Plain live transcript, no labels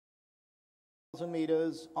2,000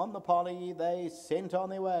 metres. On the poly, they sent on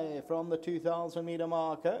their way from the 2,000 metre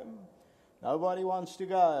marker. Nobody wants to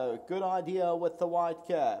go. Good idea with the white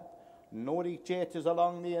cap. Nordic Jet is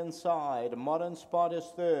along the inside. Modern Spot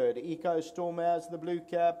is third. Eco Storm has the blue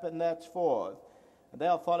cap, and that's fourth. They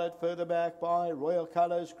are followed further back by Royal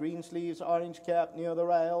Colours, Green Sleeves, Orange Cap near the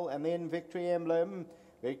rail, and then Victory Emblem.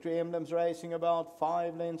 Victory Emblem's racing about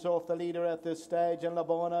 5 lengths off the leader at this stage, and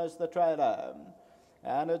Labona's the trailer.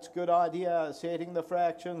 And it's Good Idea setting the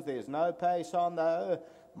fractions. There's no pace on though.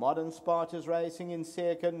 Modern Spot is racing in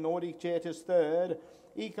second. Nordic Jet is third.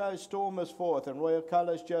 Eco Storm is fourth, and Royal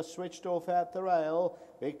Colours just switched off at the rail.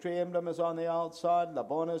 Victory Emblem is on the outside.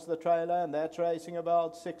 Labona's the trailer, and that's racing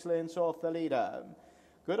about 6 lengths off the leader.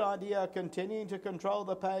 Good Idea continuing to control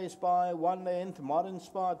the pace by 1 length. Modern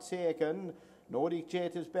Spot second. Nordic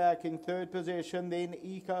Jet is back in third position, then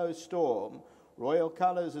Eco Storm. Royal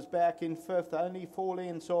Colours is back in fifth, only 4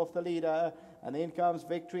 lengths off the leader. And then comes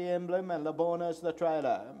Victory Emblem, and Labona's the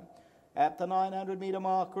trailer. At the 900 metre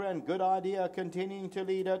marker, and Good Idea continuing to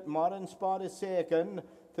lead it. Modern Spot is second.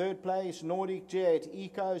 Third place, Nordic Jet,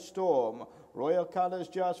 Eco Storm. Royal Colours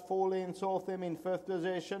just 4 lengths off them in fifth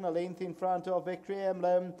position, a length in front of Victory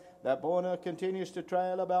Emblem. Labona continues to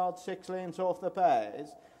trail about 6 lengths off the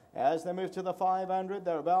pace. As they move to the 500,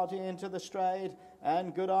 they're about to enter the straight,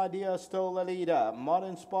 and Good Idea still the leader.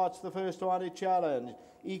 Modern Spot's the first one to challenge.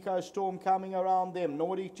 Eco Storm coming around them.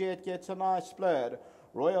 Nordic Jet gets a nice split.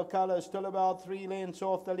 Royal Colours still about 3 lengths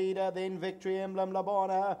off the leader, then Victory Emblem,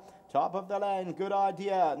 Labona. Top of the lane, Good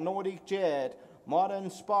Idea, Nordic Jet. Modern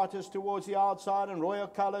Spot is towards the outside, and Royal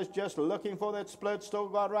Colours just looking for that split. Still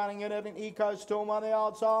got running in it, and Eco Storm on the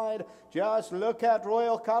outside. Just look at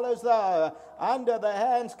Royal Colours though. Under the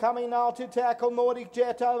hands, coming now to tackle Nordic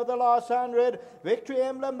Jet over the last 100. Victory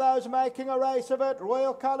Emblem though's making a race of it.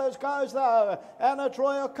 Royal Colours goes though, and it's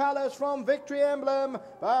Royal Colours from Victory Emblem.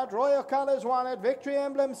 But Royal Colours won it. Victory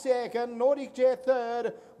Emblem second, Nordic Jet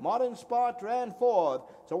third. Modern Spot ran fourth.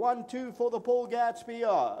 So 1-2 for the Paul Gatsby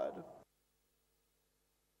yard.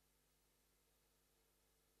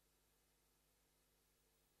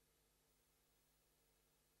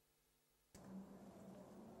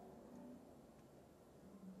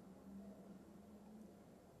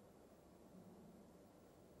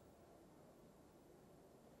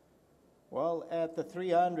 Well, at the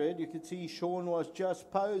 300, you could see Sean was just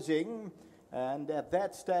posing, and at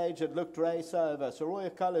that stage it looked race over. So Royal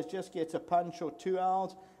Colours just gets a punch or two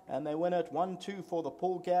out, and they win it 1-2 for the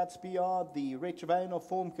Paul Gatsby yard. The Rich Vein of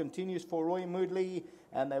form continues for Roy Moodley,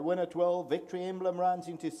 and they win it well. Victory Emblem runs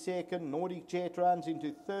into second, Nordic Jet runs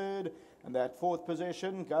into third, and that fourth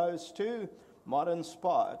position goes to Modern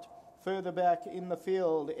Spot. Further back in the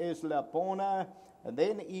field is Labona, and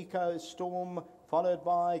then Eco Storm, followed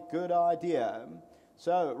by Good Idea.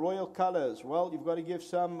 So, Royal Colours, well, you've got to give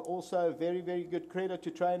some also very, very good credit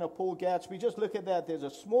to trainer Paul Gatsby. Just look at that. There's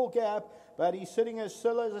a small gap, but he's sitting as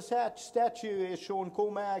still as a statue is Sean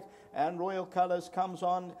Cormack, and Royal Colours comes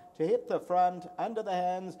on to hit the front, under the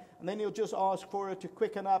hands, and then he'll just ask for it to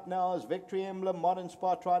quicken up now as Victory Emblem, Modern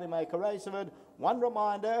Spot try to make a race of it. One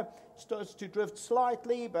reminder, starts to drift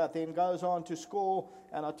slightly, but then goes on to score.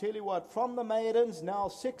 And I'll tell you what, from the maidens, now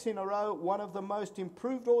 6 in a row, one of the most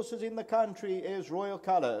improved horses in the country is Royal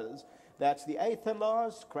Colours. That's the 8th and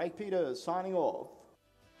last. Craig Peters signing off.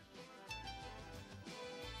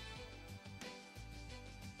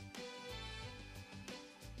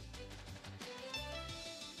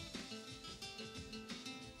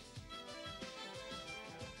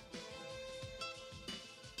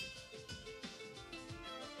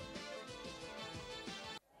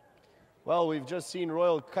 Well, we've just seen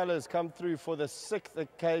Royal Colours come through for the 6th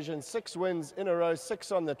occasion, 6 wins in a row,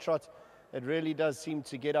 6 on the trot. It really does seem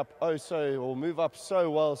to get up move up so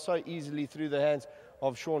well, so easily through the hands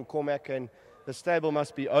of Sean Cormack, and the stable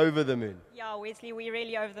must be over the moon. Yeah, Wesley, we're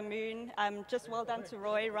really over the moon. Just well done to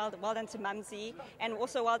Roy, well done to Mumsy, and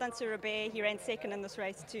also well done to Robert. He ran second in this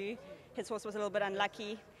race too. His horse was a little bit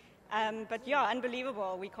unlucky. But yeah,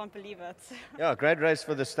 unbelievable. We can't believe it. Yeah, great race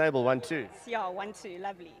for the stable, 1-2. Yeah, 1-2,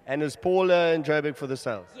 lovely. And is Paul in Joburg for the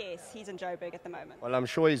sales? Yes, he's in Joburg at the moment. Well, I'm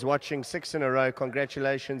sure he's watching 6 in a row.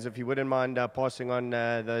 Congratulations. If you wouldn't mind passing on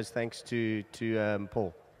those thanks to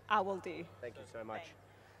Paul. I will do. Thank you so much.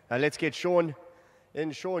 Let's get Sean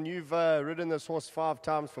in. Sean, you've ridden this horse 5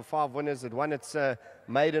 times for 5 winners. It won its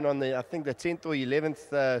maiden on the 10th or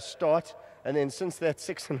 11th start, and then since that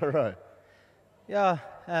 6 in a row. Yeah,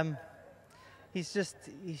 he's just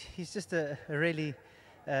a really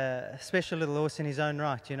special little horse in his own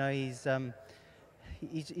right. You know, he's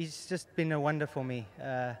just been a wonder for me.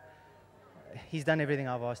 He's done everything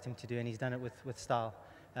I've asked him to do, and he's done it with style.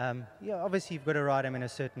 Yeah, obviously you've got to ride him in a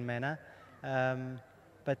certain manner,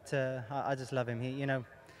 but I just love him. You know,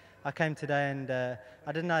 I came today and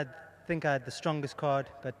I didn't think I had the strongest card,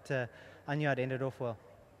 but I knew I'd end it off well.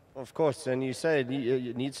 Of course, and you say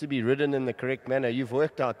it needs to be ridden in the correct manner. You've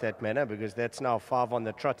worked out that manner because that's now 5 on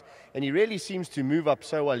the trot, and he really seems to move up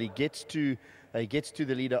so well. He gets to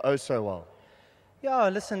the leader oh so well. Yeah,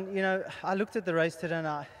 listen, you know, I looked at the race today and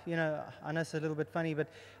I know it's a little bit funny, but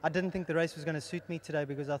I didn't think the race was going to suit me today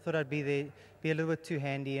because I thought I'd be there, be a little bit too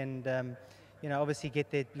handy and, you know, obviously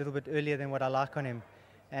get there a little bit earlier than what I like on him.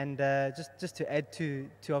 And just to add to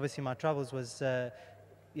obviously my troubles was,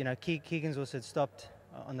 you know, Keegan's also had stopped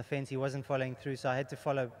on the fence. He wasn't following through, so I had to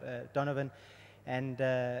follow Donovan, and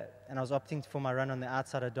I was opting for my run on the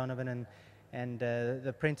outside of Donovan, and the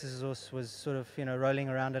apprentice was sort of, you know, rolling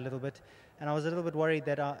around a little bit, and I was a little bit worried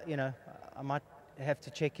that I might have to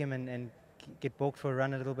check him and get balked for a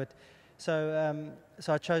run a little bit. So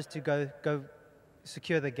I chose to go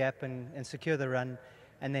secure the gap and secure the run,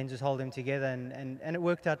 and then just hold them together, and it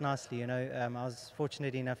worked out nicely. You know, I was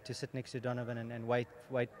fortunate enough to sit next to Donovan and wait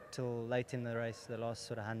till late in the race, the last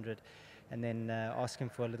sort of 100, and then ask him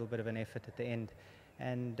for a little bit of an effort at the end.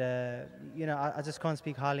 And you know, I just can't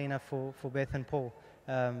speak highly enough for Beth and Paul.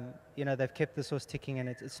 You know, they've kept this horse ticking, and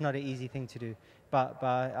it's not an easy thing to do. But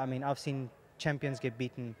I mean, I've seen champions get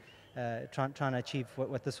beaten trying to achieve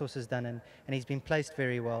what this horse has done, and he's been placed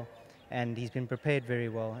very well, and he's been prepared very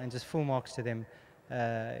well, and just full marks to them.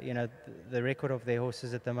 You know, the record of their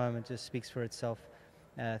horses at the moment just speaks for itself.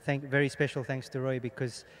 Very special thanks to Roy,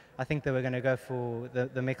 because I think they were going to go for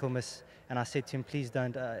the Michaelmas, and I said to him, please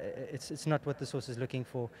don't. It's not what this horse is looking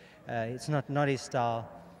for. It's not his style,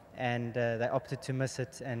 and they opted to miss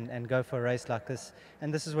it and go for a race like this.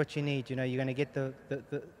 And this is what you need. You know, you're going to get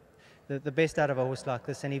the best out of a horse like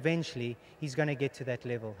this, and eventually he's going to get to that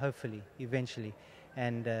level. Hopefully, eventually.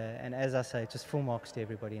 And as I say, just full marks to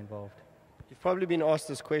everybody involved. You've probably been asked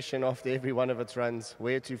this question after every one of its runs.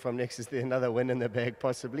 Where to from next? Is there another win in the bag,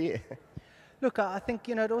 possibly? Look, I think,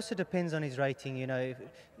 you know, it also depends on his rating. You know,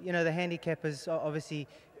 the handicappers, obviously,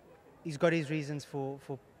 he's got his reasons for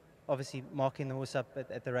obviously marking the horse up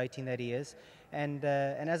at the rating that he is. And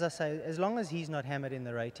as I say, as long as he's not hammered in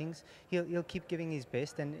the ratings, he'll keep giving his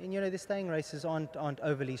best. And you know, the staying races aren't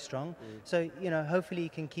overly strong. So, you know, hopefully he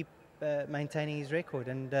can keep maintaining his record,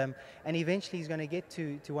 and eventually he's going to get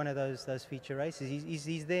to one of those feature races.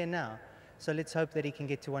 He's there now, so let's hope that he can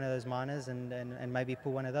get to one of those minors and maybe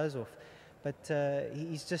pull one of those off. But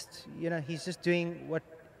he's just, you know, he's just doing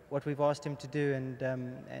what we've asked him to do,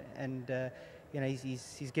 and you know,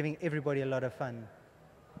 he's giving everybody a lot of fun.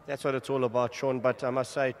 That's what it's all about, Sean. But I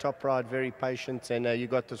must say, top ride, very patient, and you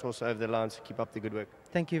got this horse over the line, so keep up the good work.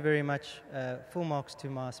 Thank you very much. Full marks to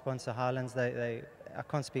my sponsor, Highlands. I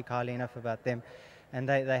can't speak highly enough about them, and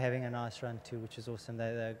they're having a nice run too, which is awesome.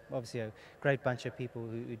 They're obviously a great bunch of people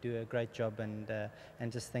who do a great job, and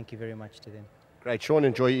just thank you very much to them. Great, Sean.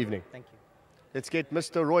 Enjoy your evening. Thank you. Let's get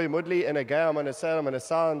Mr. Roy Mudley in a game. I'm going to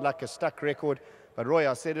sound like a stuck record, but Roy,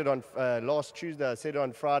 I said it on last Tuesday. I said it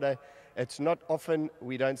on Friday. It's not often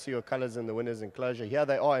we don't see your colours in the winners' enclosure. Here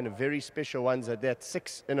they are, and a very special ones at that,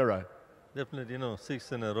 6 in a row. Definitely, you know,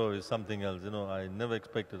 6 in a row is something else. You know, I never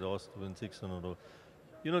expected a horse to win 6 in a row.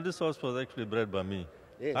 You know, this horse was actually bred by me.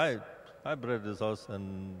 Yes. I bred this horse,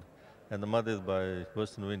 and the mother is by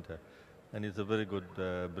Western Winter, and it's a very good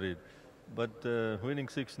breed. But winning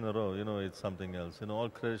 6 in a row, you know, it's something else. You know, all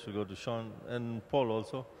credit should go to Sean and Paul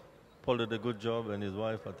also. Paul did a good job, and his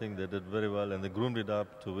wife, I think they did very well, and they groomed it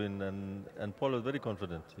up to win. And Paul was very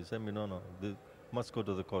confident. He said, no, they must go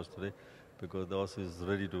to the course today because the horse is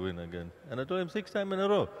ready to win again. And I told him 6 times in a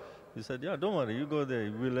row. He said, yeah, don't worry, you go there.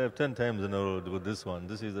 We'll have 10 times in a row with this one.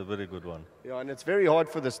 This is a very good one. Yeah, and it's very hard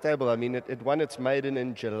for the stable. I mean, it won its maiden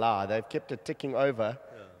in July. They've kept it ticking over,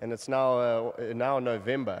 and it's now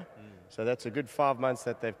November. So that's a good 5 months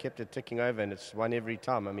that they've kept it ticking over, and it's won every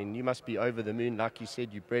time. I mean, you must be over the moon. Like you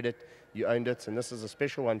said, you bred it, you owned it, and this is a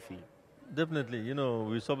special one for you. Definitely. You know,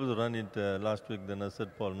 we were supposed to run it last week. Then I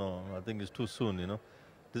said, Paul, no, I think it's too soon, you know.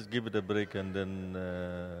 Just give it a break, and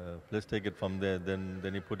then let's take it from there.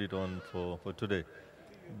 Then he put it on for today.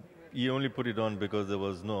 He only put it on because there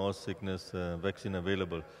was no horse sickness vaccine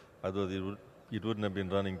available. Otherwise, it wouldn't have been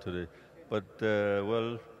running today. But,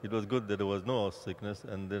 well, it was good that there was no horse sickness,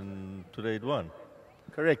 and then today it won.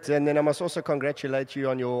 Correct. And then I must also congratulate you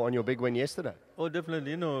on your big win yesterday. Oh,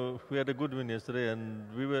 definitely. You know, we had a good win yesterday, and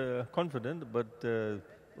we were confident. But,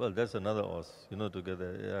 well, that's another horse, you know,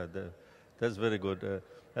 together. Yeah, that's very good.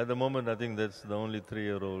 At the moment, I think that's the only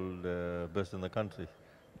 3-year-old best in the country.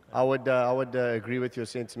 I would agree with your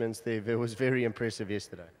sentiments there. It was very impressive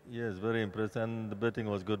yesterday. Yes, very impressed, and the betting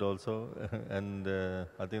was good also. And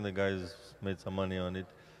I think the guys made some money on it,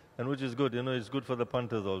 and which is good. It's good for the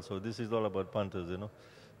punters also. This is all about punters.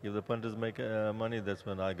 If the punters make money, that's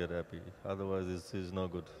when I get happy. Otherwise, this is no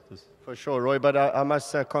good. For sure, Roy. But I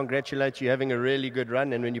must congratulate you having a really good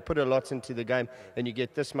run. And when you put a lot into the game and you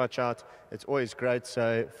get this much out, it's always great.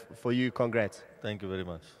 So for you, congrats. Thank you very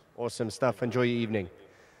much. Awesome stuff. Enjoy your evening.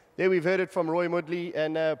 There we've heard it from Roy Mudley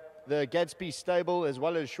and the Gadsby stable, as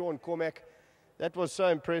well as Sean Cormack. That was so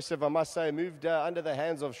impressive, I must say. Moved under the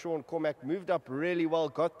hands of Sean Cormack, moved up really well,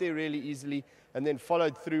 got there really easily, and then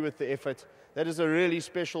followed through with the effort. That is a really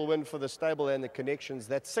special win for the stable and the connections.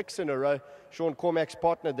 That's 6 in a row. Sean Cormack's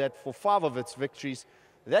partnered that for 5 of its victories.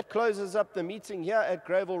 That closes up the meeting here at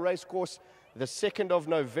Greyville Racecourse, the 2nd of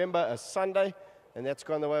November, a Sunday, and that's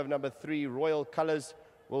gone the way of number 3, Royal Colours.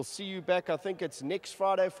 We'll see you back, I think it's next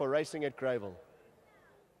Friday, for racing at Greyville.